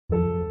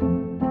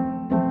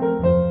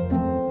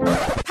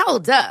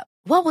Hold up.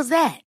 What was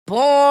that?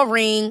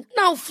 Boring.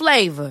 No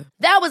flavor.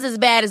 That was as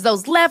bad as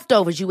those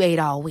leftovers you ate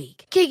all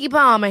week. Keke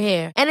Palmer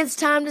here, and it's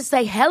time to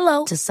say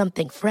hello to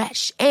something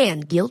fresh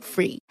and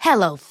guilt-free.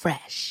 Hello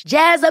Fresh.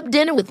 Jazz up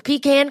dinner with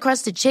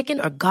pecan-crusted chicken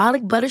or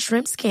garlic butter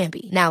shrimp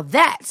scampi. Now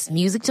that's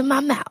music to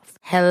my mouth.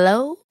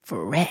 Hello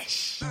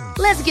Fresh.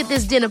 Let's get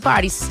this dinner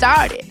party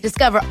started.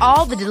 Discover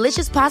all the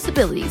delicious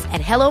possibilities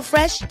at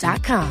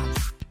hellofresh.com.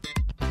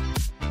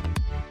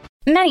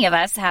 Many of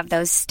us have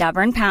those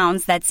stubborn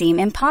pounds that seem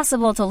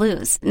impossible to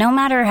lose, no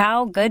matter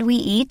how good we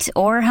eat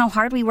or how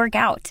hard we work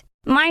out.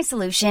 My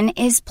solution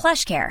is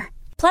PlushCare.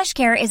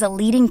 PlushCare is a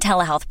leading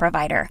telehealth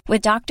provider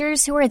with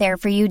doctors who are there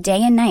for you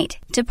day and night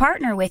to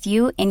partner with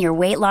you in your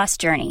weight loss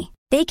journey.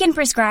 They can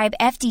prescribe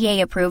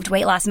FDA-approved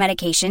weight loss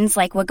medications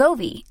like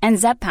Wegovy and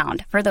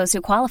Zepbound for those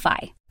who qualify.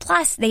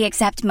 Plus, they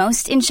accept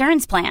most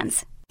insurance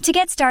plans. To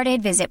get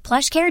started, visit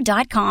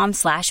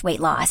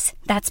plushcare.com/weightloss.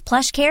 That's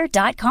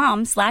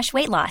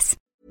plushcare.com/weightloss.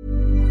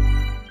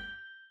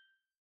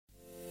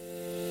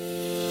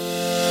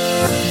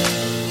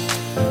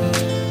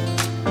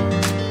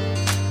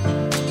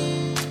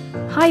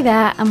 Hi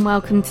there, and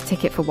welcome to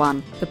Ticket for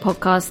One, the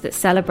podcast that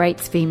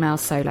celebrates female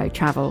solo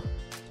travel.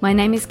 My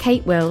name is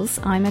Kate Wills,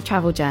 I'm a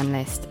travel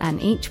journalist,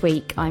 and each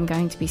week I'm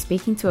going to be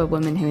speaking to a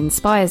woman who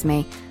inspires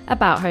me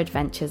about her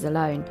adventures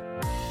alone.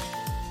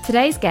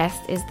 Today's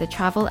guest is the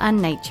travel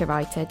and nature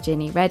writer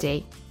Ginny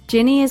Reddy.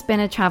 Ginny has been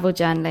a travel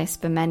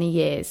journalist for many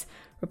years,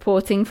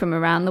 reporting from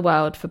around the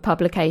world for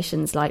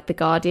publications like The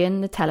Guardian,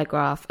 The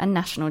Telegraph and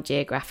National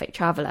Geographic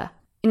Traveller.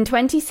 In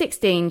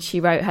 2016, she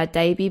wrote her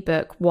debut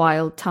book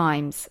Wild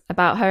Times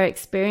about her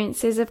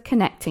experiences of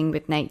connecting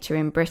with nature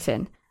in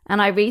Britain.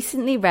 And I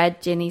recently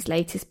read Ginny's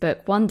latest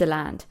book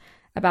Wonderland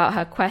about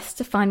her quest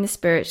to find the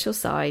spiritual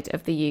side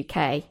of the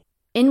UK.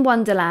 In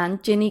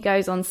Wonderland, Ginny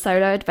goes on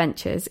solo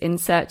adventures in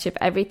search of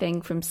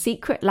everything from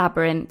secret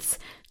labyrinths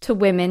to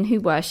women who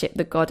worship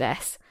the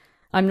goddess.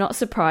 I'm not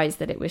surprised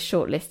that it was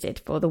shortlisted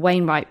for the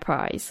Wainwright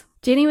Prize.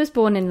 Ginny was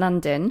born in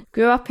London,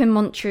 grew up in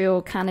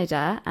Montreal,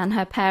 Canada, and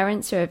her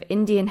parents are of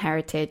Indian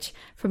heritage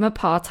from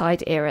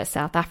apartheid-era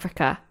South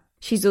Africa.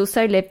 She's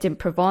also lived in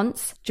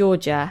Provence,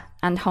 Georgia,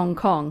 and Hong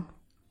Kong.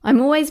 I'm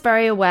always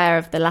very aware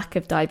of the lack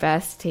of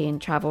diversity in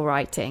travel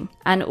writing,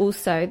 and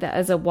also that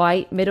as a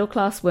white,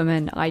 middle-class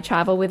woman, I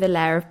travel with a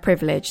layer of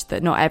privilege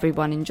that not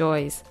everyone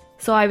enjoys.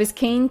 So I was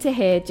keen to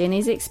hear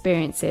Ginny's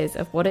experiences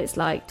of what it's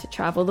like to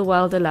travel the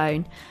world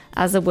alone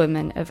as a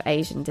woman of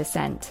Asian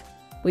descent.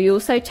 We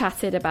also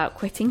chatted about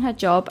quitting her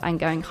job and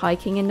going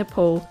hiking in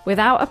Nepal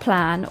without a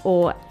plan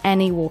or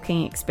any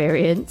walking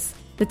experience,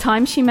 the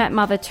time she met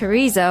Mother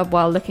Teresa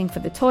while looking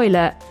for the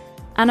toilet,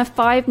 and a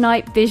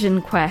 5-night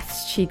vision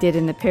quest she did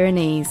in the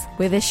Pyrenees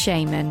with a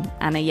shaman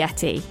and a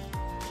yeti.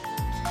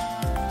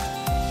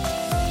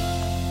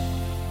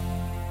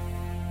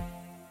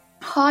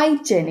 Hi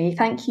Ginny,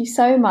 thank you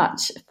so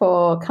much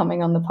for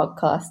coming on the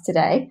podcast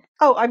today.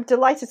 Oh, I'm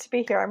delighted to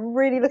be here. I'm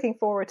really looking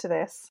forward to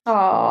this.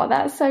 Oh,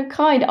 that's so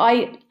kind.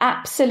 I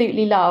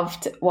absolutely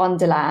loved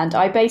Wonderland.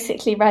 I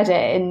basically read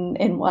it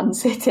in one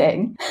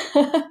sitting.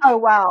 Oh,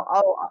 wow.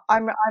 Oh,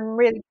 I'm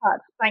really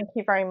touched. Thank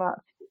you very much.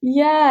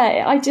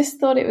 Yeah, I just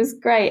thought it was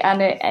great,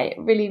 and it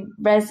really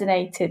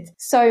resonated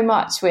so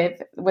much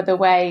with the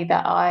way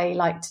that I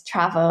like to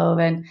travel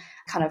and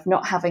kind of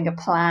not having a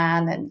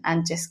plan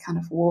and just kind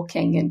of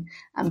walking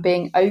and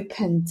being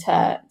open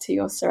to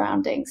your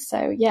surroundings.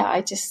 So yeah,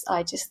 I just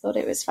thought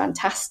it was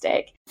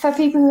fantastic. For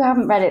people who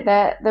haven't read it,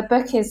 the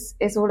book is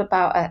all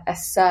about a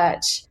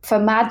search for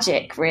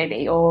magic,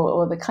 really,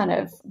 or the kind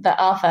of the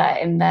other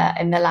in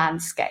the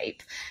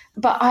landscape.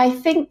 But I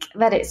think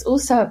that it's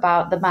also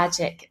about the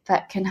magic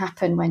that can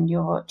happen when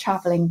you're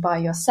traveling by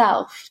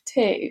yourself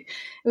too.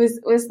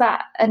 Was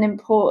that an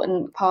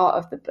important part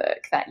of the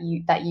book, that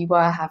you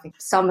were having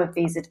some of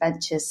these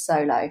adventures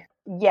solo?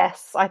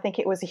 Yes, I think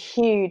it was a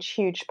huge,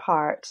 huge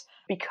part,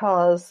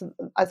 because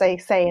as I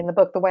say in the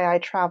book, the way I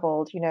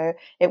traveled,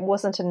 it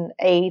wasn't an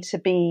A to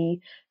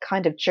B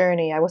kind of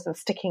journey. I wasn't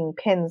sticking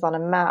pins on a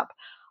map.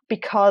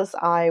 Because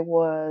I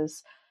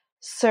was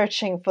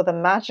searching for the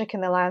magic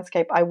in the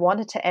landscape, I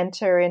wanted to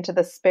enter into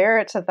the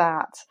spirit of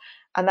that.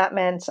 And that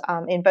meant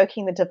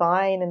invoking the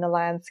divine in the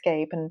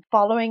landscape and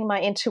following my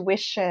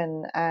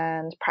intuition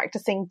and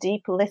practicing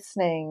deep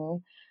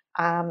listening,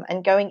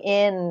 and going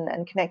in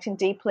and connecting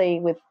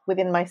deeply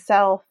within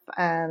myself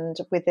and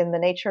within the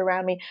nature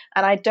around me.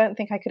 And I don't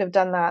think I could have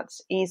done that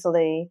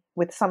easily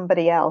with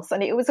somebody else.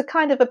 And it was a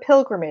kind of a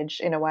pilgrimage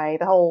in a way,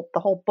 the whole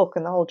book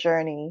and the whole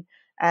journey.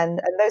 And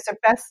those are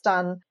best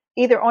done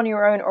either on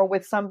your own or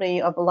with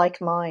somebody of like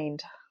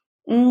mind.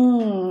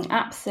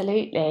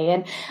 Absolutely.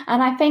 And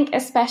I think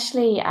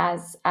especially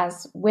as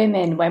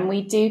women, when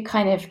we do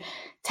kind of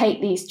take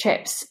these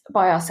trips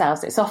by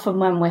ourselves, it's often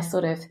when we're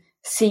sort of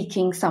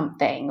seeking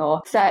something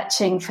or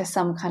searching for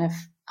some kind of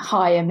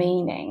higher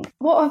meaning.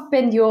 What have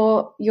been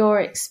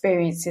your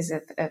experiences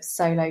of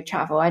solo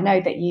travel? I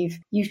know that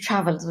you've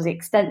traveled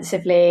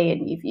extensively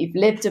and you've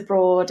lived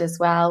abroad as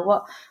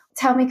well.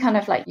 Tell me kind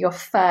of like your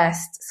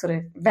first sort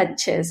of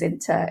ventures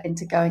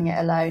into going it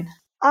alone.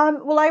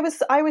 Well,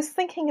 I was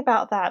thinking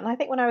about that, and I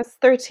think when I was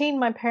 13,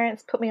 my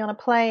parents put me on a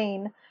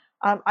plane.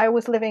 I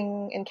was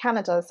living in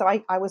Canada, so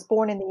I was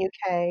born in the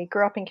UK,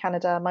 grew up in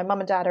Canada. My mum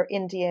and dad are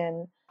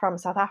Indian from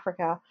South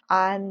Africa,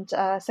 and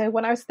so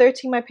when I was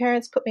 13, my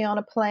parents put me on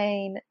a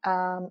plane,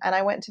 and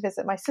I went to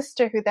visit my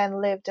sister, who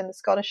then lived in the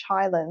Scottish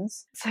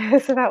Highlands. So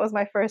that was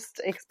my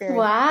first experience.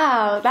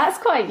 Wow, that's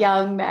quite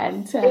young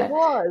then. It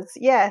was,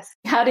 yes.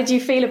 How did you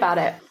feel about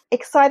it?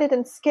 Excited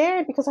and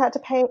scared because I had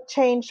to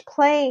change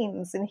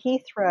planes in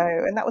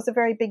Heathrow, and that was a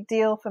very big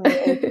deal for me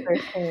at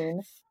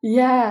 13.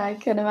 Yeah, I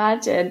can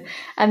imagine.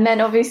 And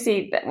then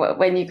obviously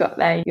when you got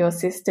there, your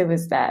sister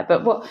was there.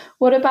 But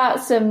what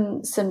about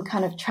some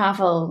kind of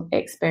travel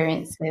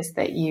experiences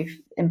that you've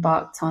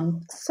embarked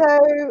on? So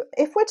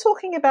if we're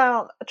talking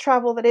about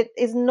travel that it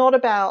is not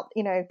about,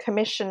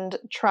 commissioned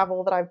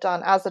travel that I've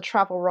done as a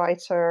travel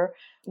writer,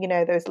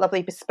 those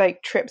lovely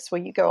bespoke trips where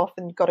you go off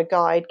and you've got a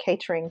guide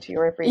catering to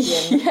your every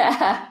whim.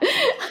 Yeah.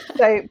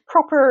 So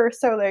proper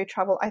solo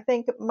travel. I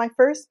think my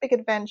first big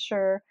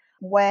adventure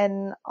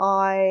when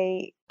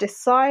I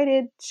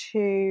decided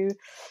to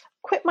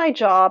quit my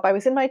job. I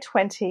was in my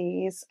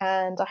 20s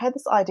and I had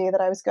this idea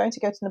that I was going to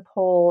go to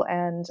Nepal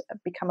and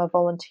become a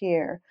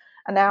volunteer.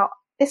 And now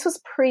this was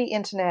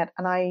pre-internet,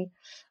 and I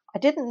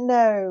didn't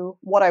know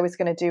what I was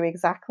going to do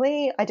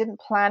exactly. I didn't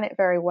plan it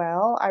very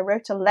well. I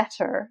wrote a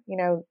letter,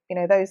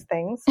 those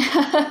things.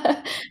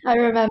 I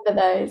remember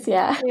those,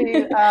 yeah.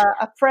 To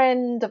a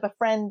friend of a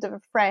friend of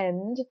a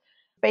friend,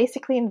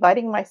 basically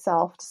inviting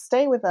myself to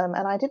stay with them.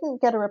 And I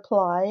didn't get a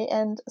reply.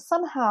 And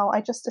somehow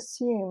I just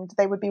assumed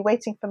they would be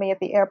waiting for me at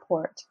the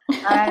airport.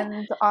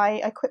 And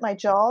I quit my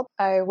job.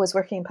 I was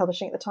working in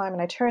publishing at the time,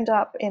 and I turned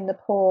up in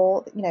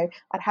Nepal.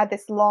 I'd had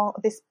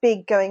this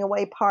big going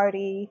away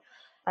party.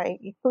 I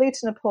flew to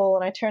Nepal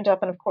and I turned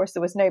up, and of course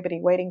there was nobody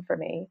waiting for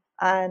me.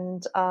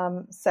 And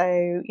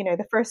so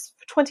the first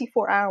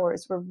 24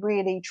 hours were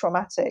really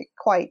traumatic,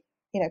 quite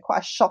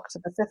a shock to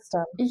the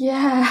system.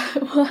 Yeah,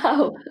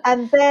 wow.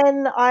 And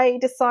then I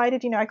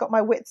decided, I got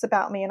my wits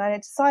about me, and I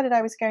decided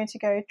I was going to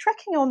go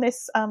trekking on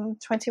this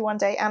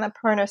 21-day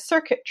Annapurna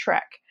circuit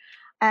trek.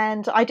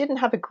 And I didn't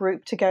have a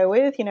group to go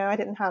with, I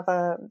didn't have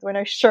there were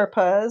no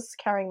Sherpas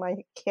carrying my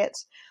kit.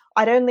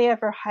 I'd only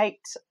ever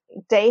hiked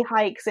day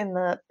hikes in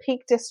the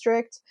Peak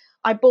District.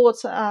 I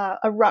bought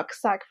a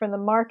rucksack from the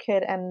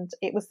market, and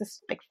it was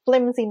this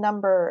flimsy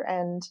number,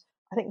 and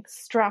I think the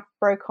strap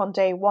broke on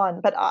day one.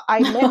 But I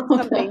met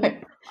somebody. No.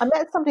 I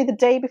met somebody the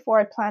day before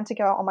I planned to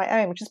go out on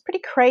my own, which is pretty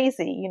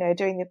crazy.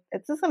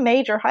 This is a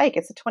major hike.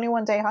 It's a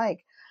 21-day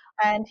hike,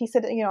 and he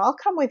said, I'll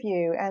come with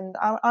you, and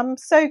I'm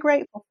so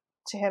grateful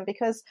to him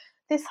because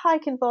this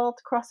hike involved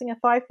crossing a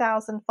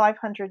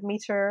 5,500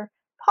 meter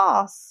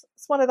pass.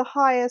 It's one of the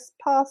highest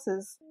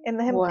passes in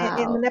the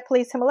in the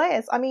Nepalese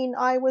Himalayas. I mean,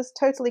 I was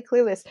totally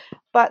clueless,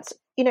 but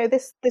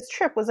this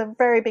trip was a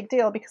very big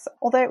deal because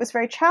although it was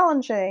very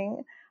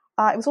challenging,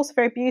 it was also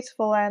very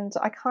beautiful, and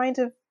it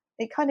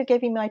kind of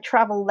gave me my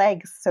travel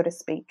legs, so to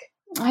speak.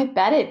 I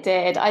bet it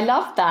did. I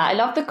love that. I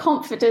love the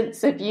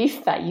confidence of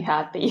youth that you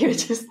had, that you were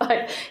just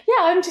like,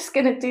 yeah, I'm just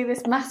going to do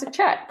this massive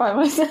trek by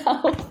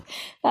myself.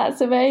 That's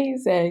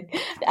amazing.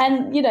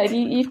 And,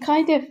 you've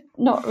kind of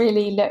not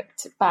really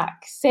looked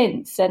back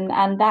since. And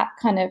that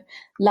kind of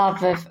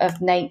love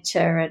of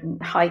nature and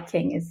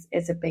hiking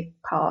is a big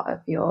part of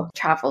your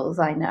travels,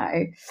 I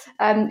know.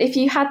 If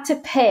you had to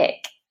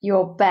pick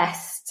your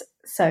best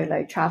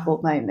solo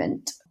travel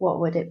moment, what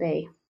would it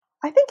be?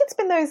 I think it's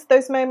been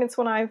those moments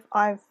when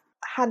I've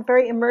had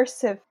very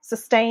immersive,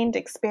 sustained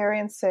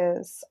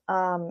experiences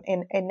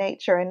in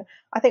nature. And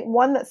I think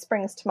one that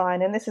springs to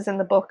mind, and this is in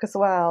the book as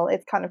well,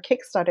 it kind of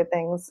kickstarted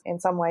things in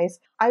some ways.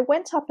 I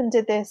went up and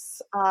did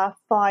this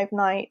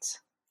 5-night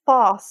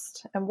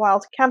fast and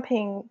wild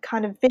camping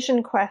kind of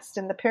vision quest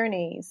in the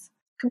Pyrenees,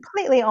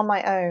 completely on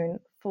my own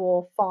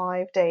for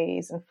 5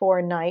 days and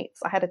 4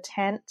 nights. I had a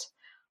tent.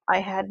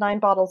 I had 9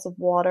 bottles of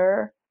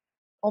water,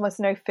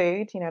 almost no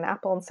food, an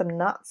apple and some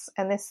nuts.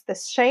 And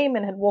this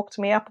shaman had walked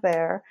me up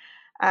there,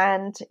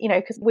 and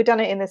because we'd done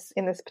it in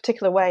this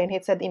particular way, and he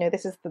had said,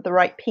 this is the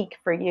right peak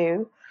for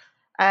you,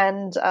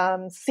 and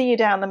see you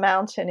down the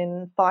mountain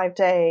in 5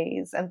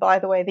 days. And by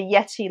the way, the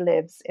Yeti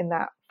lives in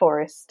that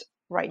forest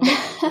right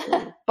next to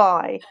you.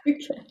 Bye.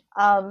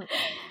 Okay.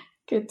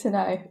 Good to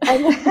know.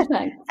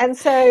 and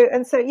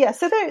so yeah.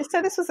 So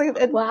this was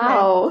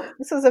wow.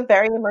 This was a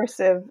very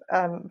immersive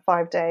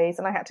 5 days,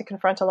 and I had to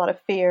confront a lot of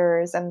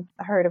fears. And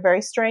I heard a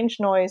very strange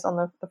noise on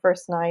the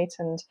first night,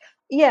 and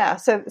yeah.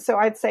 So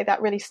I'd say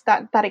that really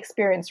that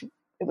experience,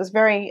 it was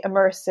very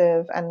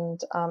immersive, and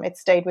it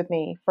stayed with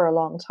me for a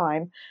long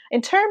time.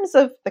 In terms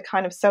of the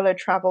kind of solo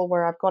travel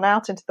where I've gone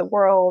out into the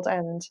world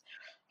and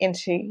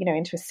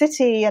into a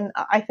city, and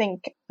I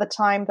think the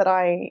time that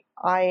I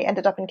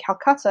ended up in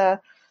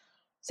Calcutta.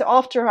 So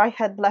after I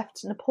had left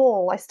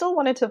Nepal, I still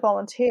wanted to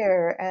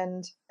volunteer,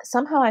 and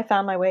somehow I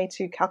found my way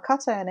to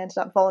Calcutta and ended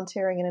up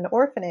volunteering in an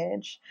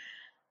orphanage.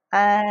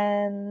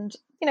 And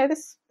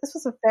this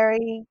was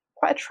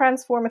quite a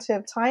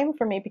transformative time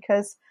for me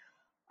because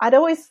I'd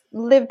always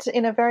lived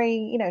in a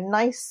very,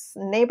 nice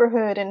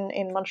neighborhood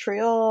in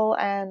Montreal,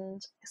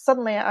 and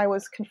suddenly I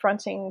was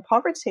confronting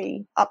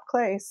poverty up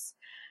close.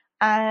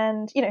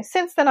 And,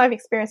 since then I've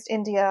experienced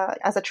India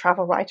as a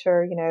travel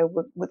writer,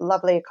 with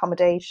lovely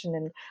accommodation,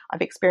 and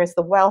I've experienced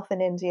the wealth in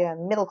India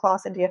and middle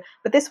class India.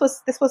 But this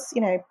was,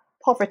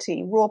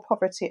 poverty, raw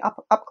poverty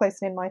up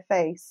close and in my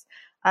face.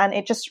 And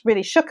it just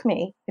really shook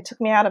me. It took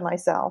me out of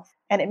myself.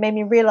 And it made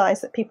me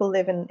realize that people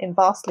live in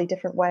vastly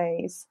different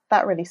ways.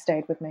 That really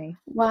stayed with me.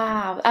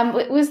 Wow. And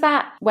was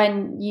that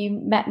when you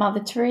met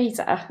Mother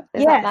Teresa?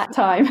 Is yes. that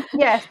time?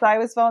 Yes, I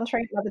was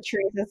volunteering for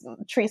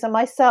Mother Teresa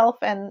myself,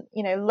 and,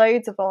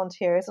 loads of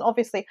volunteers. And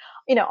obviously,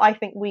 I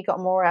think we got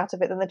more out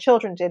of it than the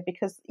children did,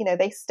 because,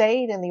 they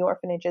stayed in the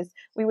orphanages.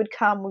 We would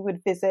come, we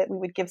would visit, we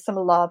would give some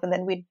love, and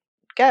then we'd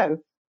go.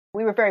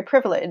 We were very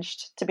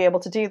privileged to be able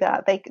to do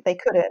that. They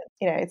couldn't.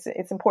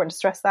 It's important to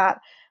stress that.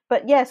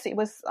 But yes,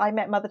 I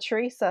met Mother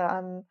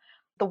Teresa.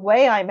 The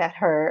way I met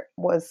her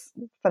was,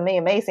 for me,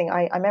 amazing.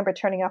 I remember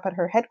turning up at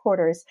her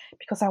headquarters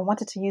because I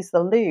wanted to use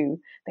the loo.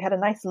 They had a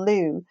nice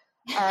loo.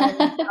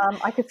 And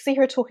I could see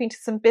her talking to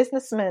some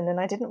businessmen, and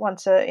I didn't want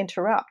to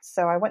interrupt.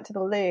 So I went to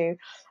the loo.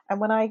 And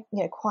when I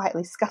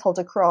quietly scuttled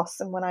across,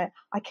 and when I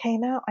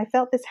came out, I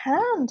felt this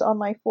hand on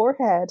my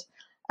forehead,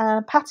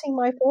 patting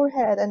my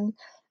forehead.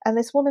 And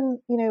this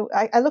woman,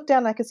 I looked down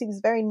and I could see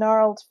these very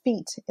gnarled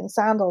feet in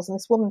sandals, and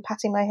this woman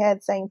patting my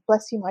head saying,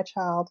 "Bless you, my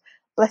child.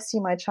 Bless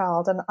you, my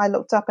child." And I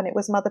looked up and it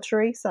was Mother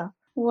Teresa.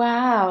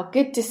 Wow.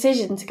 Good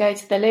decision to go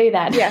to the loo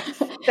then.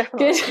 Yes,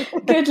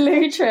 definitely. good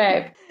loo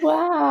trip.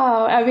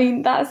 Wow. I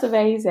mean, that's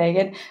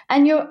amazing.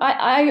 And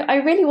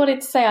I really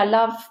wanted to say, I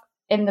love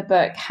in the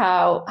book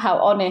how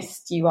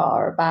honest you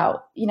are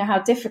about, how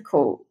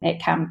difficult it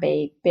can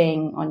be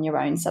being on your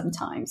own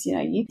sometimes.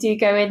 You do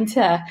go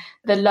into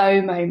the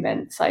low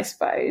moments, I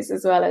suppose,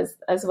 as well as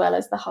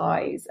the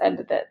highs. And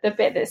the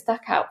bit that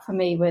stuck out for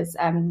me was,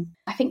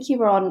 I think you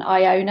were on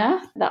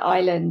Iona, that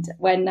island,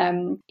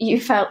 when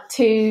you felt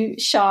too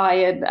shy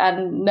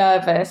and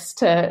nervous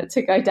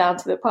to go down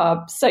to the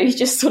pub. So you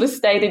just sort of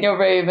stayed in your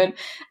room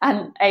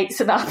and ate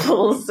some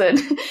apples. And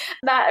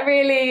that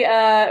really,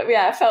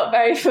 felt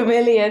very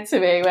familiar to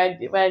me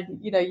when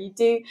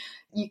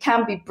you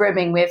can be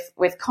brimming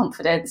with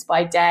confidence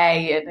by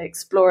day and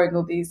exploring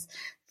all these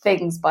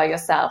things by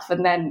yourself,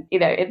 and then in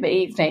the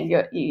evening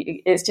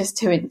it's just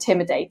too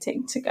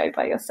intimidating to go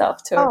by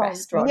yourself to a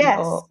restaurant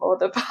or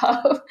the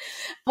pub.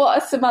 What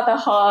are some other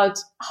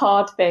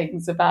hard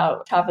things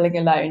about traveling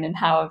alone, and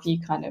how have you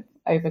kind of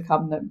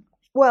overcome them?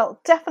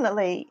 Well,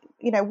 definitely,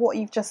 what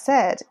you've just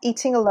said,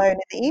 eating alone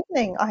in the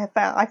evening,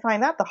 I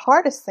find that the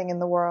hardest thing in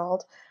the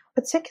world,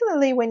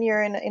 particularly when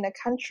you're in a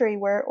country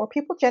where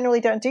people generally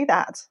don't do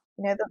that.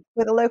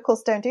 Where the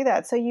locals don't do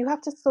that. So you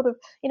have to sort of,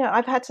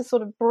 I've had to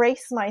sort of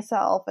brace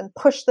myself and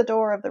push the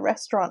door of the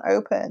restaurant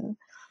open,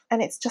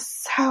 and it's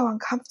just so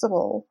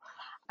uncomfortable.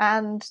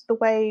 And the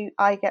way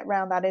I get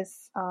around that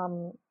is,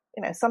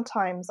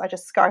 sometimes I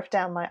just scarf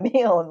down my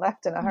meal and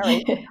left in a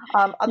hurry.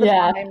 Other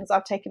times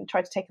I've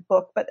tried to take a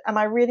book, but am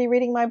I really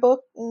reading my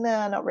book?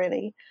 No, not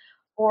really.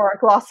 Or a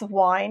glass of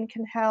wine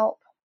can help.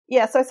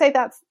 Yeah, so I say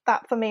that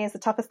for me is the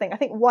toughest thing. I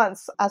think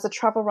once as a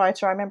travel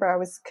writer, I remember I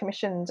was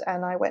commissioned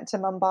and I went to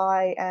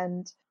Mumbai,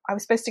 and I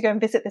was supposed to go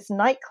and visit this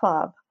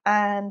nightclub.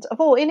 And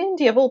in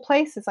India, of all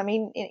places, I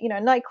mean,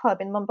 a nightclub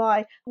in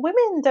Mumbai,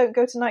 women don't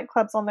go to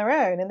nightclubs on their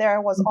own. And there I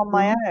was on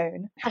my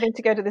own, having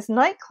to go to this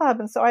nightclub.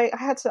 And so I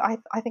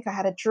think I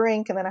had a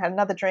drink, and then I had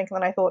another drink, and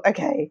then I thought,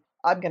 okay,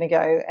 I'm going to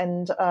go.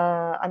 And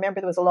I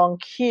remember there was a long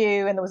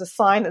queue, and there was a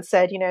sign that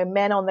said,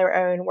 men on their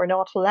own were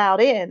not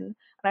allowed in.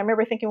 And I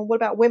remember thinking, well, what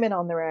about women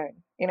on their own?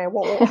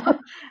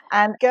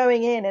 And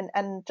going in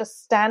and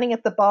just standing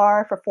at the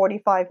bar for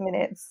 45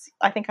 minutes.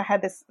 I think I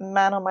had this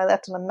man on my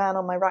left and a man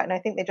on my right. And I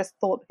think they just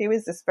thought, who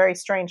is this very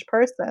strange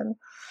person?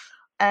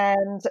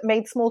 And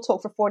made small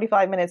talk for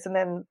 45 minutes and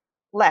then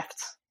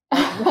left.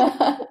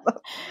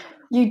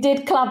 You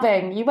did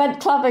clubbing. You went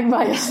clubbing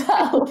by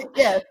yourself.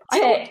 Yes.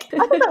 I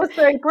thought that was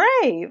very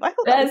brave.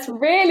 That's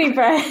really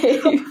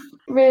brave.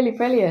 Really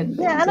brilliant.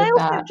 Yeah, and I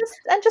also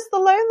just the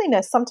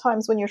loneliness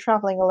sometimes when you're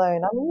traveling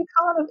alone. I mean,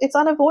 it's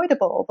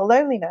unavoidable, the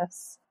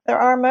loneliness. There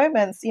are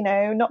moments,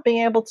 not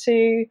being able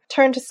to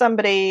turn to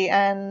somebody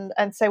and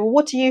say, well,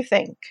 what do you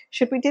think?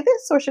 Should we do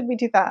this or should we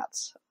do that?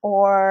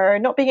 Or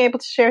not being able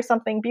to share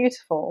something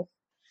beautiful.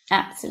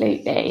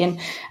 Absolutely.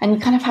 And you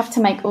kind of have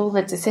to make all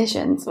the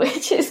decisions,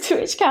 which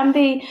can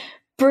be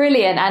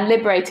brilliant and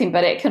liberating,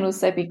 but it can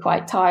also be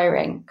quite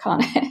tiring,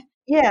 can't it?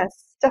 Yes,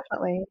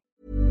 definitely.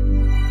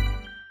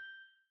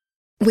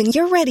 When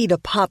you're ready to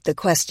pop the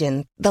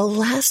question, the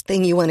last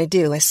thing you want to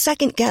do is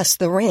second-guess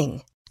the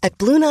ring. At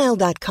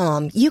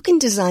BlueNile.com, you can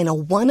design a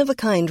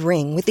one-of-a-kind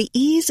ring with the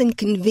ease and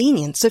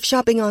convenience of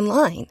shopping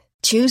online.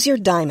 Choose your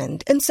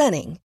diamond and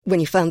setting. When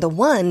you find the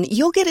one,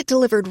 you'll get it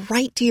delivered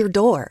right to your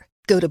door.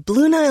 Go to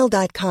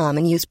BlueNile.com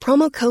and use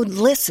promo code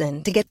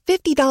LISTEN to get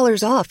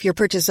 $50 off your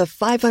purchase of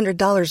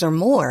 $500 or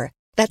more.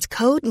 That's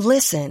code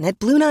LISTEN at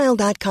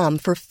BlueNile.com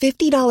for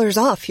 $50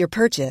 off your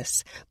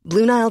purchase.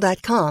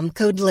 BlueNile.com,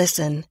 code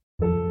LISTEN.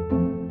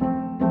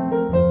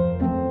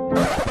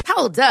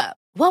 Hold up.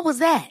 What was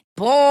that?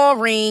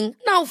 Boring.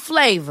 No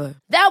flavor.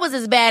 That was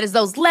as bad as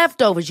those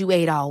leftovers you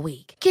ate all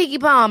week. Keke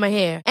Palmer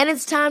here, and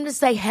it's time to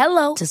say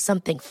hello to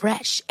something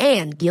fresh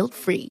and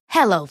guilt-free.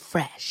 Hello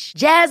Fresh.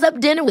 Jazz up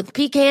dinner with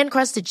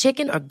pecan-crusted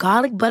chicken or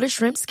garlic butter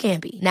shrimp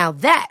scampi. Now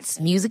that's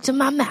music to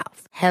my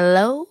mouth.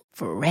 Hello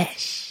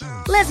Fresh.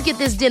 Let's get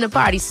this dinner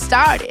party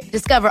started.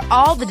 Discover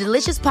all the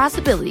delicious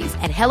possibilities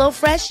at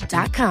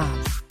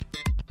hellofresh.com.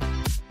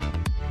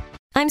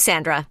 I'm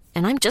Sandra,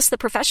 and I'm just the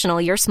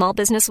professional your small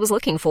business was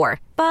looking for.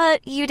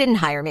 But you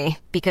didn't hire me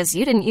because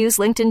you didn't use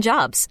LinkedIn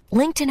Jobs.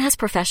 LinkedIn has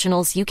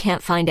professionals you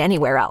can't find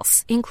anywhere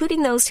else,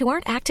 including those who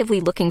aren't actively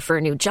looking for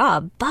a new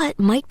job, but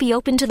might be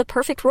open to the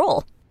perfect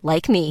role,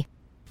 like me.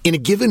 In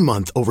a given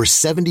month, over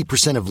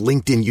 70% of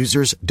LinkedIn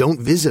users don't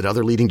visit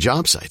other leading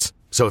job sites.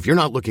 So if you're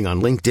not looking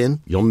on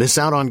LinkedIn, you'll miss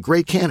out on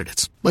great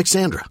candidates like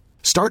Sandra.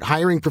 Start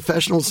hiring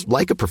professionals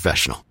like a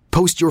professional.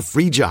 Post your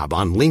free job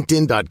on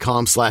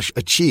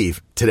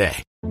linkedin.com/achieve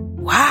today.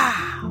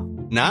 Wow.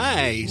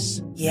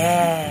 Nice.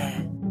 Yeah.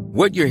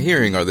 What you're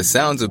hearing are the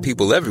sounds of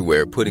people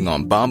everywhere putting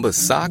on Bombas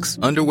socks,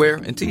 underwear,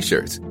 and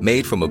T-shirts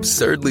made from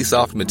absurdly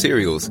soft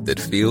materials that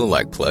feel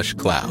like plush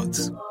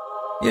clouds.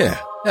 Yeah,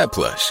 that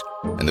plush.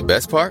 And the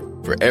best part?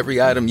 For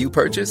every item you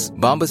purchase,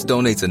 Bombas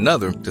donates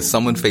another to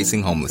someone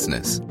facing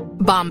homelessness.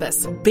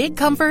 Bombas. Big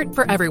comfort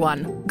for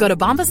everyone. Go to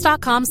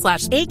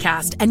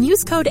bombas.com/ACAST and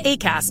use code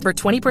ACAST for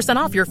 20%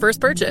 off your first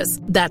purchase.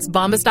 That's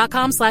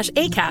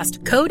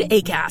bombas.com/ACAST, code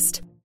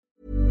ACAST.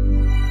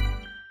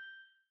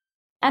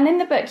 And in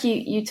the book,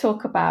 you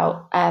talk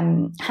about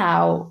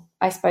how,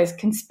 I suppose,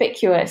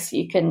 conspicuous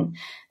you can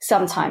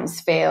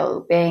sometimes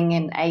feel being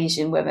an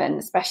Asian woman,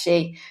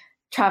 especially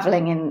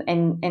traveling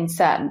in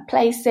certain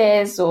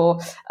places or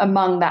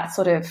among that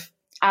sort of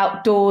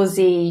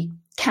outdoorsy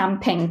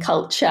camping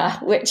culture,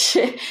 which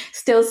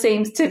still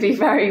seems to be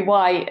very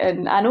white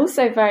and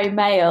also very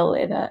male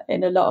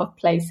in a lot of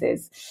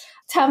places.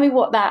 Tell me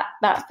what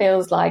that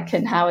feels like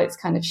and how it's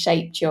kind of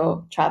shaped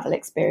your travel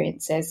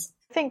experiences.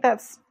 I think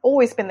that's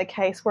always been the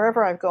case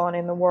wherever I've gone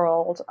in the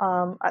world.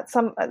 At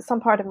some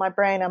part of my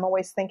brain, I'm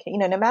always thinking,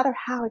 no matter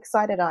how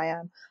excited I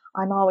am,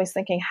 I'm always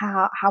thinking,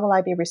 how will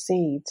I be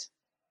received?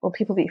 Will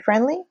people be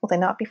friendly? Will they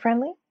not be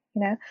friendly?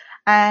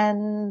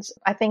 And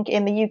I think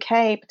in the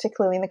UK,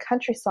 particularly in the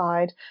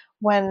countryside,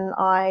 when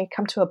I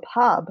come to a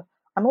pub,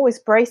 I'm always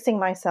bracing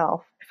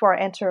myself before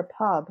I enter a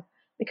pub,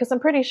 because I'm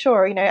pretty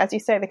sure, as you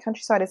say, the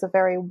countryside is a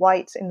very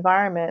white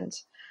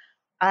environment,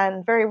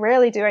 and very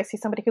rarely do I see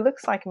somebody who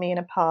looks like me in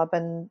a pub,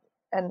 and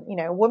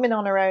a woman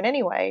on her own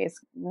anyway is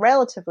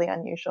relatively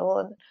unusual,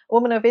 and a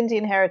woman of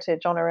Indian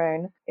heritage on her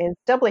own is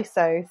doubly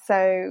so.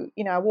 So,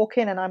 I walk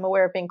in and I'm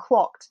aware of being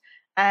clocked.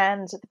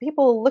 And the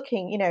people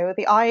looking,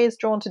 the eye is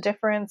drawn to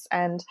difference,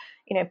 and,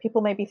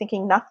 people may be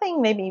thinking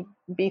nothing, maybe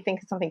be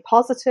thinking something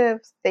positive,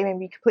 they may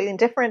be completely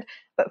indifferent.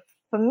 But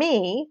for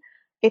me,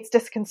 it's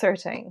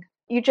disconcerting.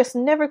 You just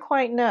never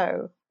quite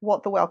know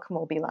what the welcome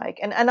will be like.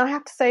 And I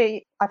have to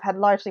say, I've had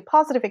largely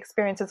positive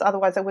experiences,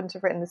 otherwise I wouldn't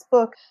have written this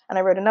book. And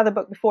I wrote another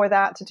book before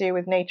that to do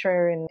with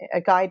nature and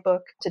a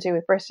guidebook to do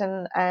with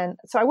Britain. And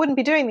so I wouldn't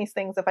be doing these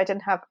things if I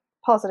didn't have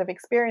positive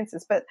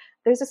experiences. But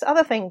there's this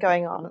other thing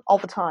going on all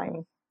the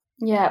time.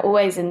 Yeah,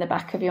 always in the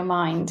back of your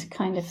mind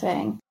kind of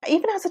thing.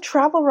 Even as a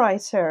travel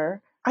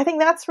writer, I think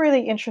that's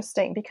really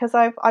interesting, because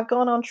I've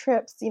gone on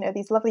trips,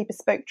 these lovely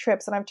bespoke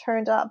trips, and I've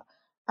turned up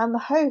and the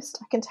host,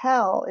 I can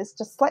tell, is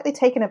just slightly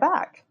taken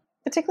aback,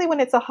 particularly when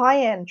it's a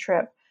high-end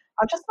trip.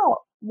 I'm just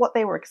not what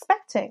they were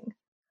expecting.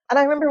 And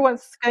I remember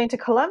once going to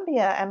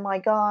Colombia and my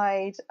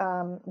guide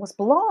was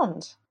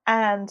blonde,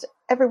 and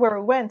everywhere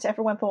we went,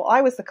 everyone thought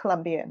I was the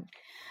Colombian.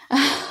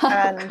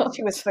 And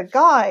she was the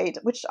guide,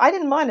 which I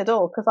didn't mind at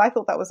all, because I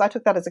took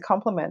that as a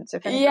compliment.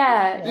 If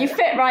anything, you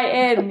fit right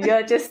in.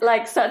 You're just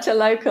like such a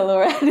local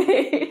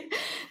already.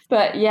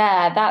 But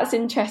yeah, that's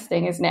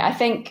interesting, isn't it? I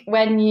think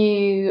when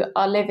you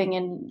are living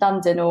in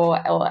London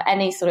or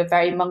any sort of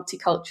very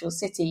multicultural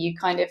city, you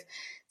kind of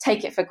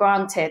take it for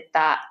granted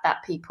that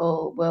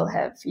people will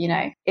have,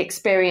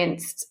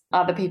 experienced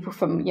other people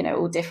from,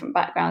 all different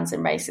backgrounds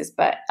and races.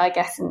 But I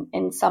guess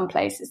in some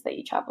places that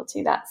you travel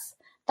to, that's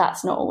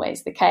not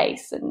always the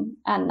case, and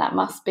that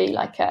must be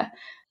like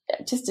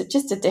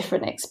just a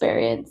different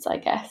experience, I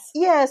guess.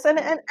 Yes,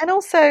 and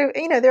also,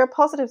 there are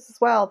positives as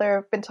well. There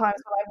have been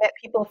times when I met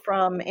people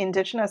from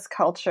indigenous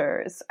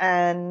cultures,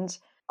 and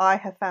I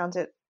have found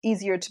it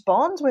easier to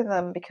bond with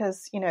them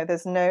because,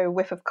 there's no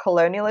whiff of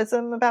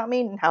colonialism about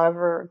me,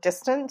 however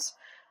distant.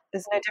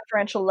 There's no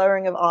differential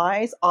lowering of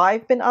eyes.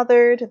 I've been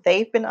othered,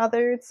 they've been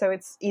othered, so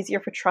it's easier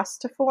for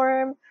trust to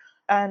form.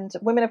 And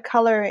women of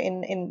color,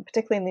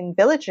 particularly in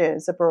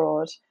villages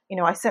abroad,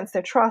 I sense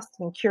their trust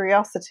and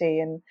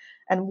curiosity and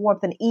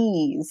warmth and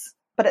ease.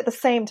 But at the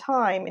same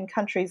time, in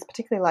countries,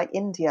 particularly like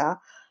India,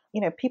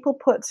 people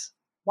put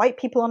white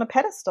people on a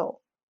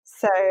pedestal.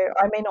 So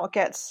I may not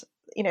get,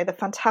 the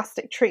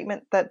fantastic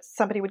treatment that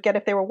somebody would get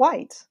if they were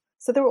white.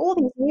 So there were all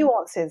these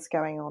nuances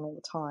going on all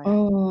the time.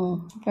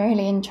 Oh,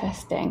 really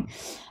interesting.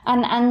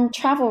 And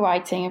travel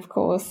writing, of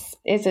course,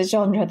 is a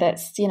genre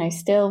that's,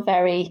 still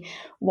very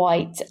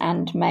white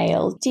and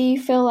male. Do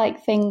you feel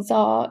like things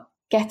are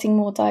getting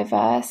more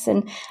diverse?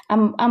 And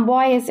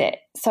why is it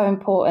so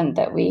important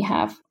that we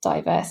have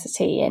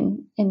diversity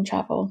in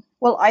travel?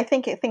 Well, I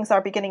think things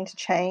are beginning to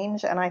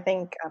change. And I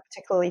think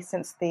particularly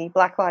since the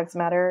Black Lives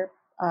Matter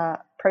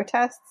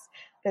protests,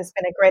 there's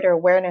been a greater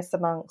awareness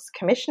amongst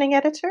commissioning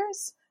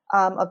editors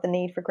of the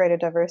need for greater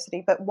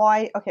diversity. But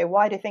why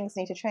do things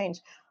need to change?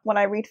 When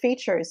I read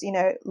features,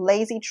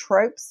 lazy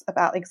tropes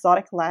about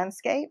exotic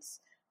landscapes,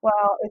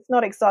 well, it's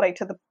not exotic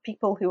to the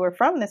people who are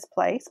from this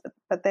place,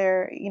 but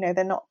they're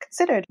not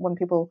considered when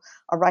people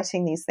are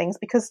writing these things,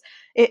 because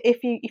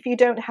if you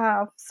don't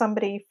have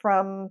somebody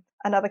from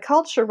another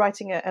culture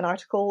writing an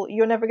article,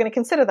 you're never going to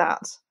consider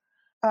that.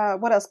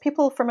 What else?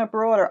 People from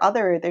abroad or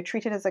other, they're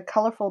treated as a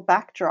colorful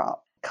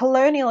backdrop.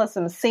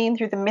 Colonialism seen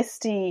through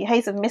the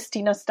haze of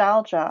misty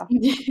nostalgia.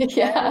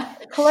 Yeah.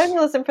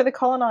 Colonialism for the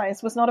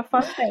colonized was not a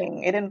fun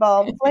thing. It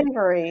involved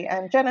slavery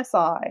and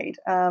genocide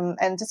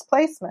and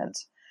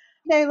displacement.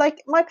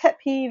 Like my pet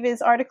peeve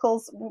is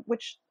articles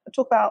which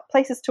talk about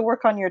places to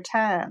work on your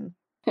tan.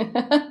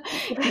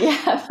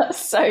 Yeah,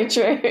 that's so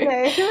true. Who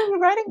are you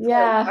writing for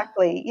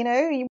exactly?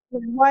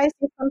 Why is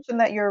the assumption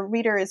that your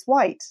reader is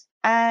white?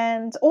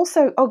 And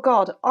also, oh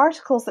God,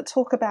 articles that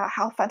talk about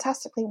how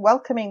fantastically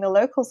welcoming the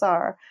locals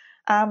are.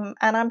 And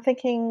I'm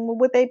thinking,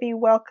 would they be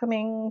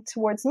welcoming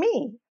towards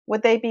me?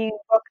 Would they be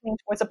welcoming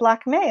towards a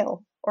black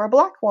male or a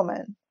black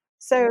woman?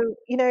 So,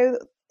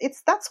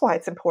 that's why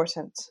it's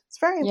important. It's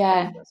very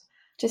important. Yeah,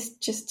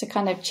 just to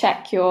kind of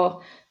check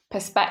your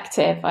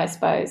perspective, I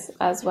suppose,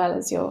 as well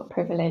as your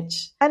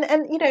privilege. And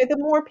the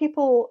more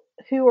people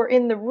who are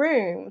in the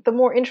room, the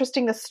more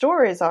interesting the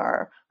stories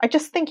are. I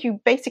just think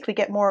you basically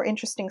get more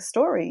interesting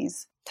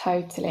stories.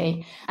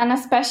 Totally. And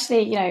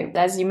especially,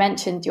 as you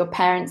mentioned, your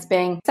parents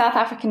being South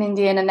African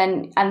Indian,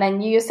 and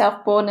then you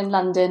yourself born in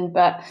London,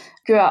 but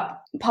grew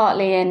up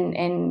partly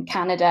in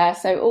Canada.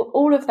 So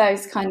all of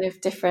those kind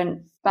of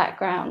different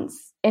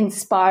backgrounds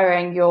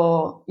inspiring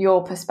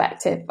your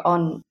perspective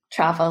on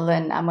travel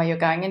and where you're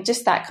going, and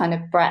just that kind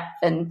of breadth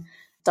and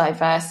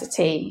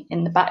diversity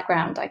in the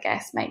background, I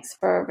guess, makes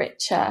for a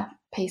richer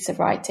piece of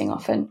writing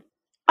often.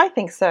 I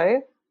think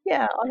so.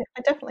 Yeah,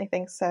 I definitely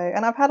think so.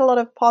 And I've had a lot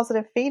of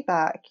positive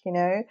feedback,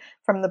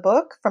 from the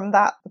book, from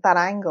that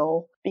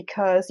angle,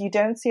 because you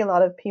don't see a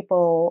lot of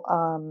people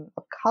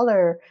of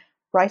color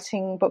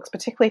writing books,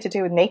 particularly to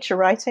do with nature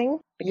writing.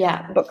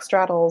 Yeah. The book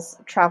straddles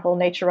travel,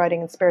 nature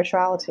writing, and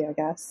spirituality, I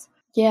guess.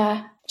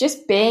 Yeah,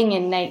 just being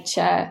in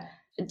nature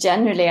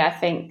generally, I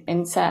think,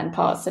 in certain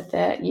parts of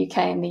the UK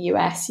and the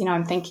US,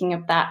 I'm thinking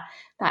of that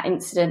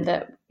incident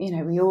that,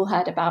 we all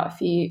heard about a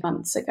few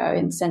months ago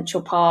in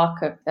Central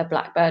Park of the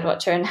black bird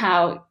watcher, and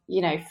how,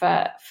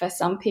 for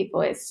some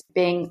people it's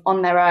being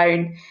on their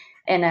own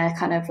in a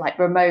kind of like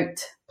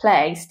remote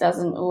place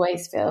doesn't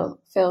always feel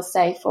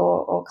safe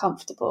or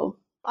comfortable.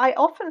 I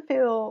often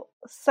feel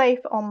safe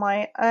on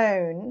my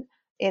own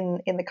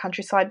in the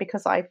countryside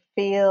because I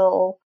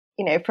feel,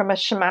 from a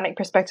shamanic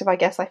perspective, I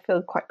guess I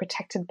feel quite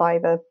protected by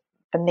the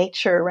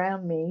nature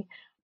around me.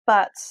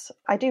 But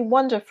I do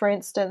wonder, for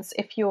instance,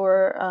 if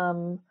you're,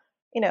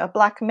 a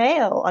black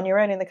male on your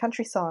own in the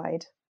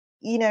countryside,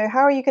 how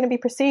are you going to be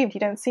perceived? You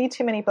don't see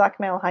too many black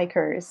male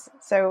hikers.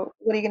 So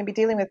what are you going to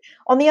be dealing with?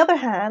 On the other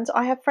hand,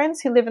 I have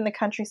friends who live in the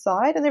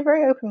countryside and they're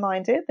very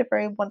open-minded. They're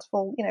very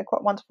wonderful,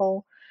 quite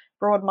wonderful,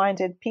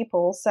 broad-minded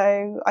people.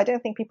 So I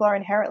don't think people are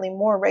inherently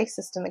more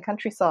racist in the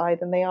countryside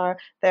than they are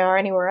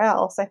anywhere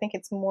else. I think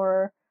it's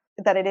more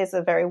that it is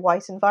a very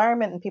white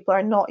environment and people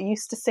are not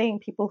used to seeing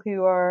people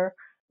who are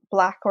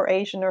Black or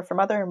Asian or from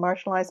other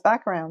marginalized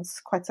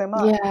backgrounds quite so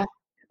much. Yeah.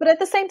 But at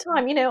the same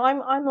time,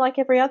 I'm like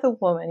every other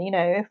woman.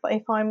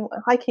 If I'm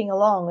hiking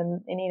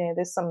along and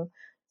there's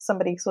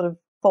somebody sort of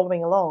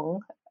following along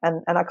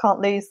and I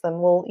can't lose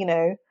them, well,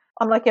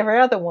 I'm like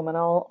every other woman.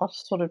 I'll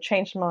sort of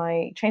change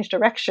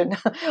direction,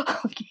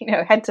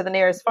 head to the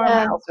nearest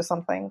farmhouse or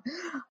something.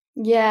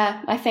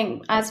 Yeah, I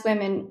think as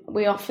women,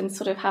 we often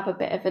sort of have a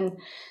bit of an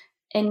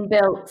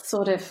inbuilt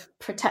sort of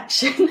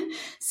protection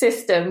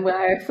system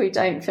where if we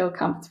don't feel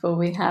comfortable,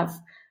 we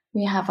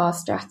have our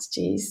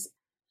strategies.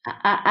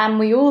 And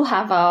we all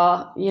have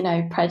our,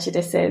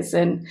 prejudices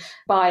and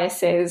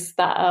biases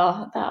that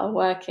are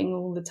working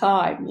all the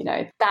time.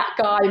 That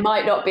guy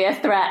might not be a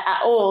threat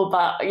at all,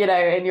 but,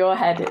 in your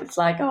head, it's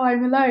like, oh,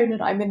 I'm alone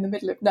and I'm in the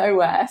middle of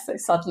nowhere. So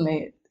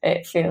suddenly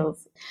it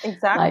feels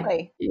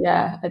exactly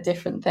like, a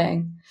different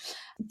thing.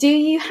 Do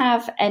you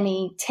have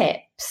any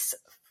tips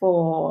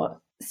for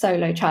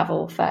solo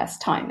travel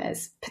first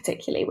timers,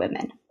 particularly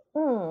women?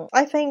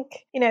 I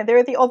think, there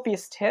are the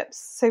obvious tips.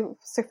 So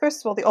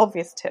first of all, the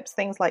obvious tips,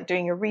 things like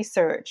doing your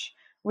research,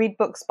 read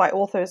books by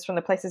authors from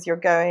the places you're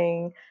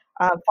going,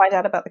 find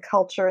out about the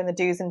culture and the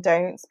do's and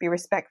don'ts, be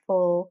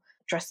respectful,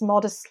 dress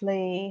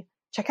modestly,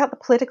 check out the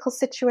political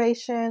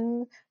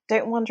situation.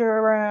 Don't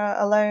wander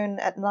alone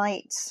at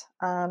night.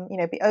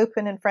 Be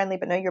open and friendly,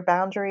 but know your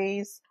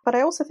boundaries. But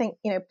I also think,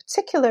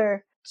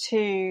 particular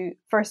to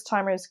first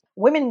timers,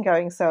 women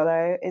going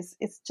solo is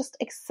just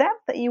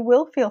accept that you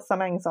will feel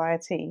some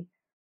anxiety.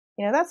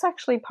 That's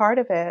actually part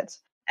of it.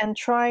 And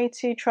try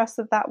to trust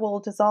that will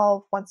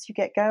dissolve once you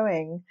get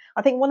going.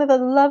 I think one of the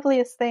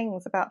loveliest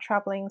things about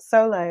traveling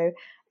solo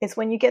is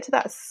when you get to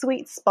that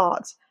sweet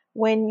spot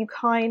when you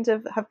kind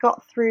of have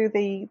got through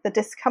the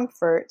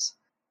discomfort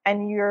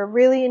and you're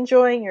really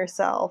enjoying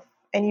yourself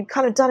and you've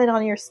kind of done it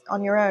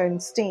on your own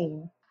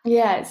steam.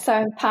 Yeah, it's so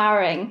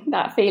empowering,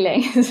 that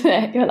feeling, isn't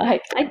it? You're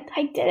like, I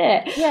did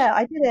it. Yeah,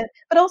 I did it.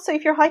 But also,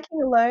 if you're hiking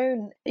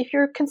alone, if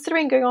you're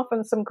considering going off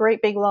on some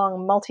great big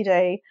long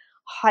multi-day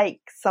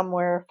hike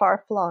somewhere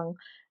far-flung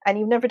and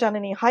you've never done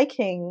any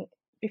hiking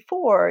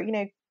before,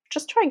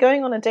 just try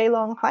going on a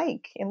day-long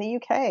hike in the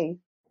UK.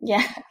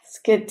 Yeah, it's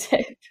a good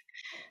tip.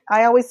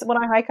 When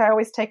I hike, I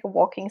always take a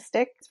walking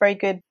stick. It's very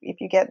good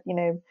if you get,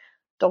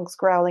 dogs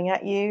growling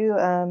at you,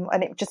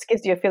 and it just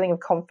gives you a feeling of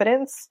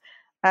confidence.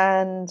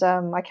 And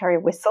I carry a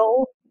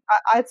whistle.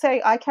 I'd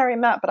say I carry a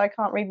map, but I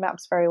can't read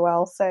maps very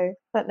well, so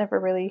that never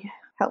really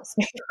helps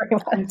me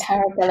very much. I'm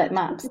terrible at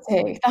maps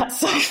too. That's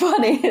so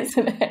funny,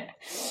 isn't it?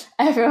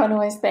 Everyone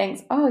always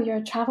thinks, oh, you're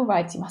a travel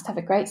writer, you must have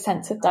a great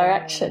sense of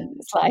direction.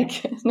 It's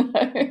like,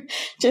 no,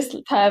 just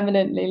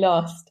permanently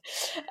lost.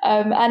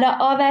 And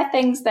are there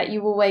things that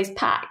you always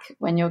pack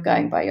when you're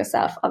going by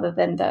yourself other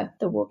than the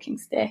walking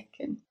stick?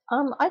 And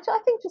I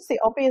think just the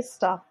obvious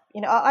stuff.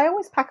 I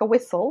always pack a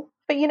whistle,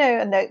 but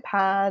a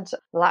notepad,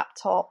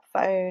 laptop,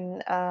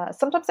 phone.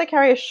 Sometimes I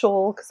carry a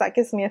shawl because that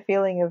gives me a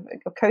feeling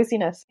of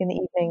coziness in the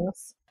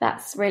evenings.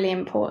 That's really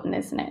important,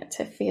 isn't it?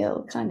 To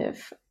feel kind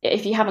of,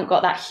 if you haven't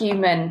got that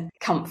human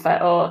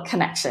comfort or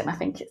connection, I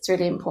think it's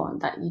really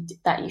important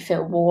that you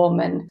feel warm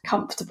and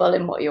comfortable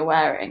in what you're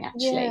wearing.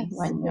 Actually, yes,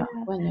 when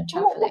you're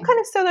traveling. What kind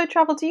of solo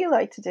travel do you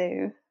like to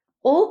do?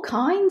 All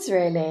kinds,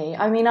 really.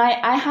 I mean,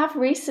 I have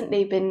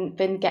recently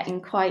been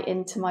getting quite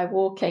into my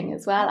walking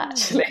as well,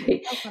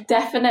 actually.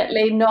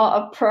 Definitely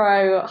not a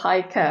pro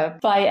hiker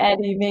by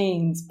any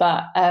means,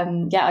 but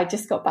I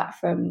just got back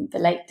from the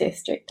Lake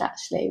District,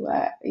 actually,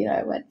 where,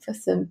 I went for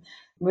some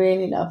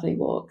really lovely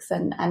walks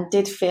and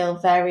did feel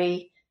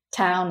very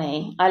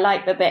towny. I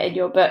like the bit in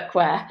your book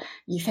where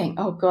you think,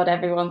 oh God,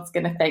 everyone's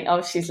going to think,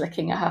 oh, she's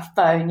looking at her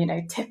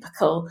phone,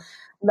 typical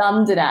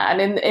Londoner.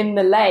 And in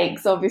the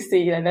lakes,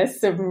 obviously,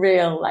 there's some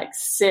real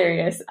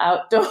serious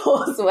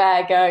outdoors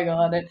wear going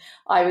on. And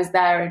I was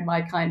there in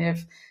my kind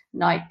of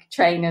Nike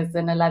trainers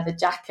and a leather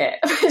jacket,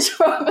 which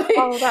probably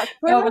was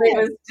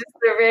just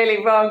a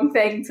really wrong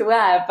thing to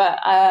wear. But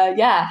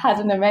had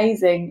an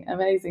amazing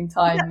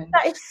time.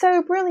 That is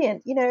so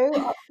brilliant,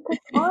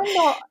 I'm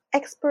not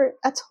expert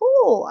at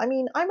all. I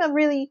mean, I'm a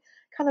really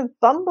kind of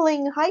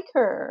bumbling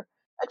hiker.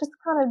 I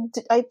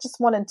just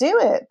want to do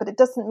it, but it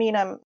doesn't mean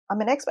I'm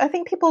an expert. I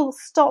think people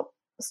stop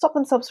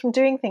themselves from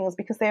doing things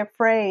because they're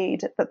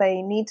afraid that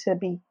they need to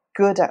be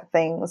good at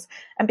things,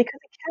 and because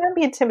it can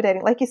be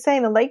intimidating. Like you say,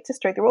 in the Lake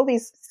District, there are all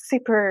these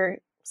super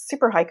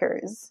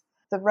hikers.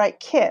 The right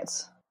kit,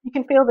 you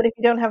can feel that if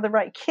you don't have the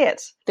right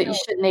kit, that you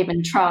shouldn't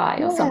even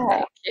try or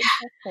something.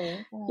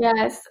 Exactly.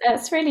 Yeah,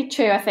 it's really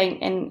true. I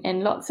think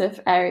in lots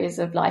of areas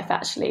of life,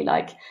 actually,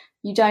 like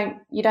you don't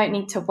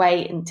need to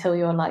wait until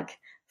you're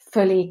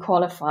fully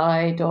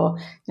qualified or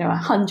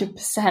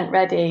 100%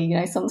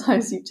 ready.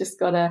 Sometimes you've just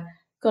got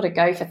to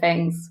go for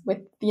things with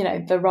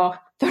the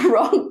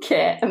wrong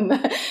kit and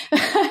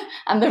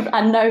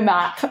no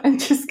map, and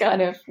just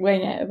kind of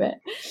wing it a bit,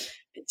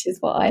 which is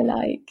what I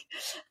like.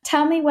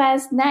 Tell me,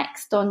 where's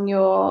next on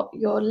your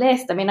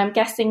list? I mean, I'm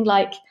guessing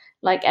like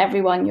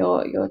everyone,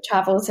 your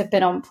travels have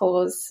been on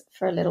pause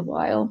for a little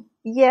while.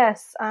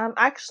 Yes,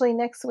 actually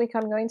next week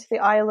I'm going to the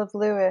Isle of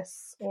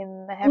Lewis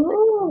in the Hebrides.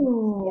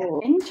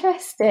 Ooh,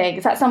 interesting.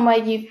 Is that somewhere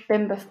you've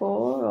been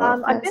before?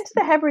 I've been to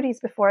the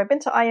Hebrides before. I've been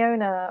to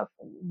Iona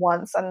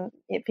once, and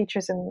it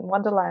features in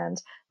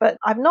Wonderland. But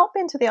I've not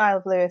been to the Isle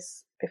of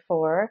Lewis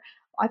before.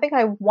 I think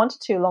I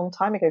wanted to a long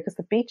time ago because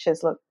the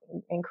beaches look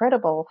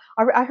incredible.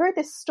 I heard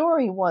this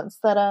story once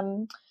that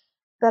an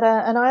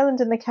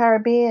island in the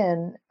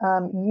Caribbean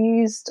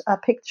used a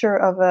picture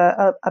of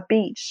a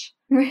beach.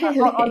 Really?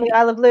 On the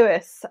Isle of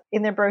Lewis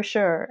in their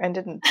brochure, and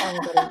didn't tell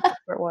anybody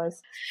where it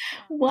was.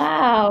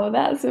 Wow,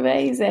 that's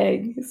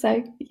amazing.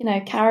 So,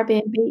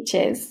 Caribbean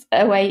beaches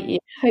await you,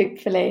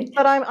 hopefully.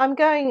 But I'm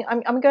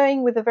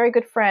going with a very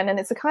good friend, and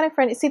it's the kind of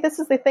friend, you see, this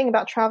is the thing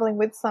about traveling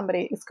with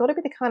somebody. It's got to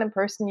be the kind of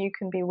person you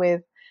can be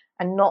with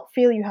and not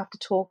feel you have to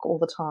talk all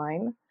the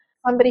time.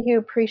 Somebody who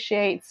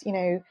appreciates,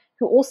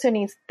 who also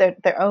needs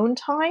their own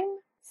time,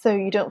 so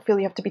you don't feel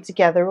you have to be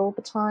together all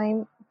the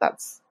time.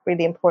 That's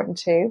really important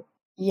too.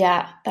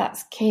 Yeah,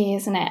 that's key,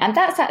 isn't it? And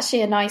that's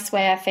actually a nice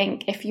way, I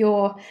think, if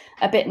you're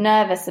a bit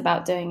nervous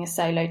about doing a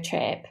solo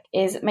trip,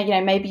 is, you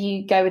know, maybe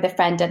you go with a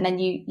friend and then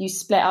you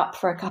split up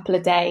for a couple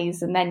of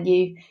days and then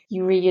you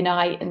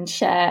reunite and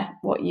share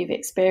what you've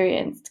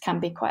experienced. Can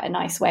be quite a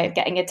nice way of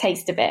getting a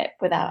taste of it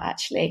without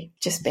actually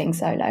just being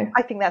solo.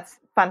 I think that's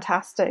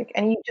fantastic.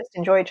 And you just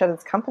enjoy each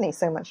other's company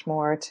so much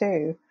more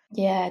too.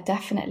 Yeah,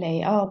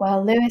 definitely. Oh,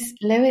 well,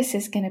 Lewis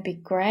is going to be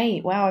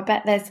great. Wow, I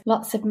bet there's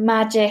lots of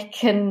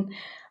magic and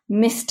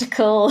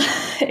mystical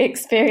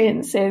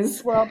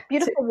experiences. Well,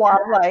 beautiful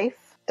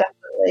wildlife,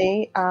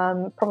 definitely.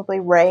 Probably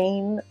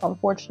rain,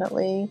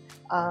 unfortunately.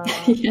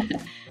 Yeah.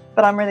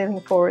 But I'm really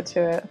looking forward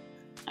to it.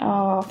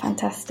 Oh,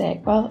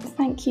 fantastic. Well,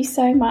 thank you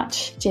so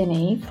much,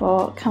 Ginny,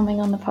 for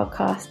coming on the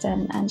podcast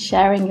and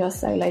sharing your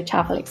solo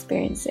travel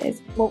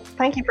experiences. Well,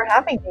 thank you for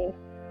having me.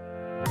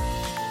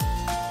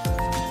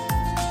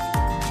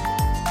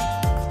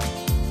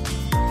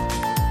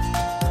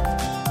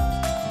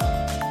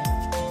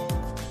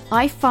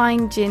 I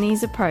find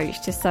Ginny's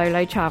approach to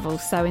solo travel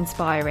so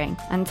inspiring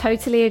and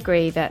totally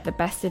agree that the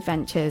best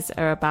adventures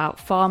are about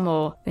far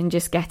more than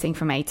just getting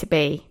from A to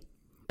B.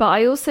 But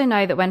I also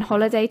know that when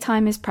holiday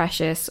time is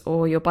precious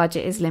or your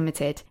budget is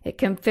limited, it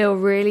can feel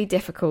really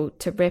difficult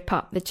to rip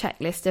up the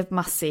checklist of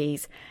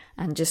must-sees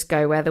and just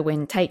go where the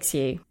wind takes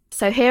you.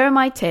 So here are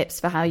my tips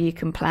for how you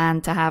can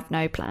plan to have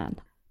no plan.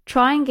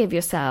 Try and give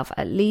yourself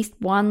at least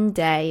one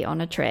day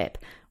on a trip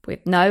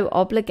with no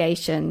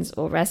obligations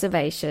or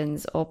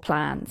reservations or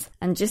plans,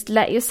 and just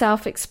let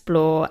yourself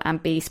explore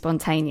and be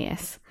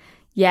spontaneous.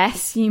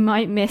 Yes, you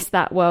might miss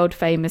that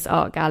world-famous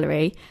art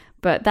gallery,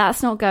 but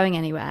that's not going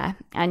anywhere,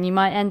 and you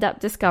might end up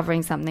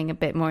discovering something a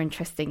bit more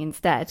interesting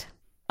instead.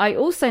 I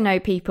also know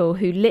people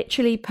who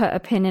literally put a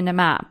pin in a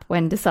map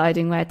when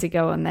deciding where to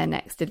go on their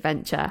next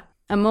adventure.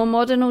 A more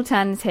modern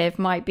alternative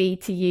might be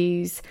to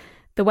use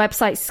the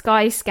website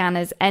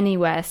Skyscanner's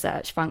Anywhere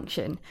search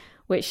function,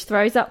 which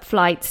throws up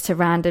flights to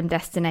random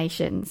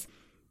destinations.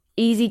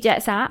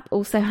 EasyJet's app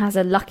also has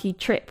a lucky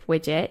trip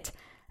widget,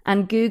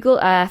 and Google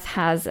Earth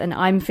has an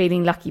I'm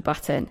feeling lucky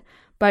button,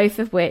 both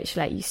of which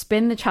let you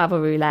spin the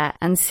travel roulette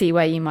and see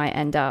where you might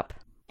end up.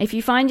 If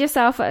you find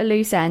yourself at a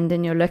loose end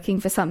and you're looking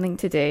for something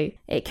to do,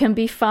 it can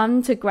be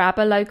fun to grab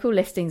a local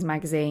listings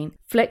magazine,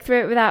 flick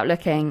through it without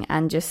looking,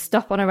 and just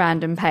stop on a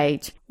random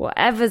page.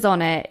 Whatever's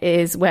on it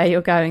is where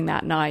you're going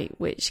that night,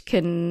 which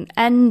can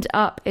end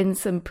up in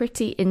some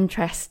pretty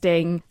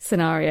interesting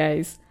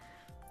scenarios.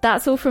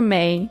 That's all from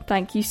me.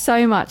 Thank you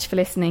so much for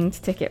listening to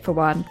Ticket for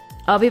One.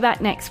 I'll be back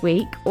next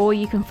week, or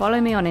you can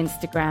follow me on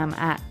Instagram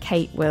at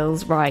Kate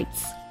Wills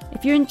Writes.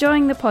 If you're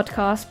enjoying the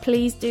podcast,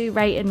 please do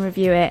rate and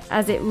review it,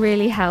 as it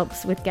really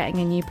helps with getting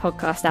a new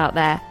podcast out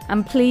there.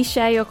 And please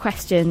share your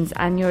questions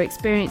and your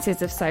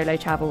experiences of solo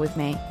travel with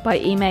me by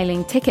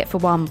emailing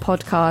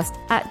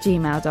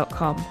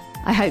ticketforonepodcast@gmail.com.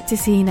 I hope to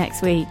see you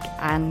next week,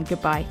 and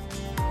goodbye.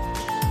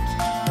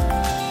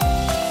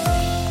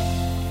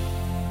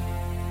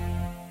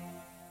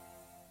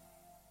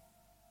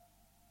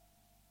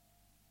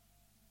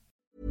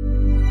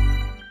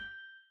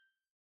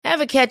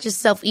 Ever catch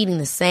yourself eating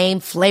the same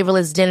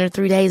flavorless dinner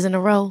 3 days in a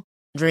row?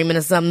 Dreaming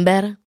of something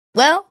better?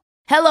 Well,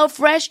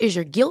 HelloFresh is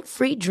your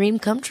guilt-free dream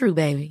come true,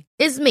 baby.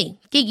 It's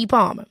me, Keke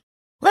Palmer.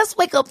 Let's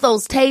wake up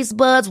those taste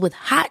buds with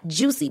hot,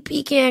 juicy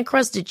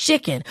pecan-crusted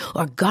chicken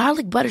or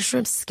garlic butter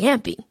shrimp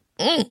scampi.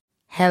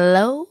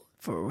 Hello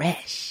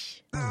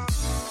Fresh.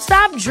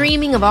 Stop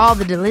dreaming of all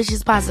the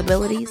delicious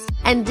possibilities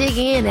and dig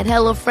in at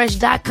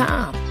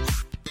HelloFresh.com.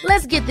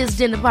 Let's get this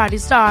dinner party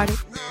started.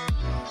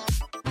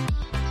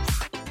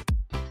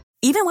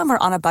 Even when we're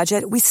on a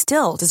budget, we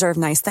still deserve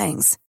nice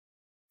things.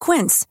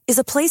 Quince is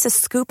a place to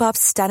scoop up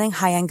stunning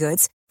high-end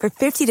goods for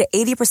 50 to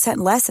 80%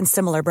 less than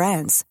similar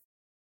brands.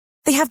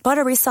 They have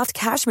buttery soft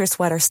cashmere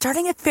sweaters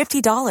starting at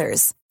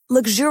 $50,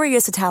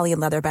 luxurious Italian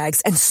leather bags,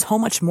 and so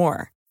much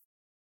more.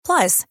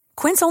 Plus,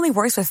 Quince only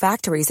works with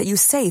factories that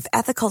use safe,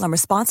 ethical, and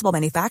responsible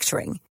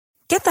manufacturing.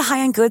 Get the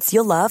high-end goods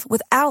you'll love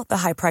without the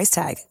high price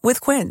tag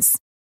with Quince.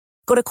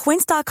 Go to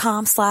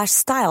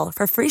quince.com/style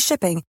for free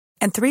shipping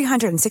and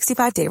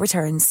 365-day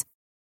returns.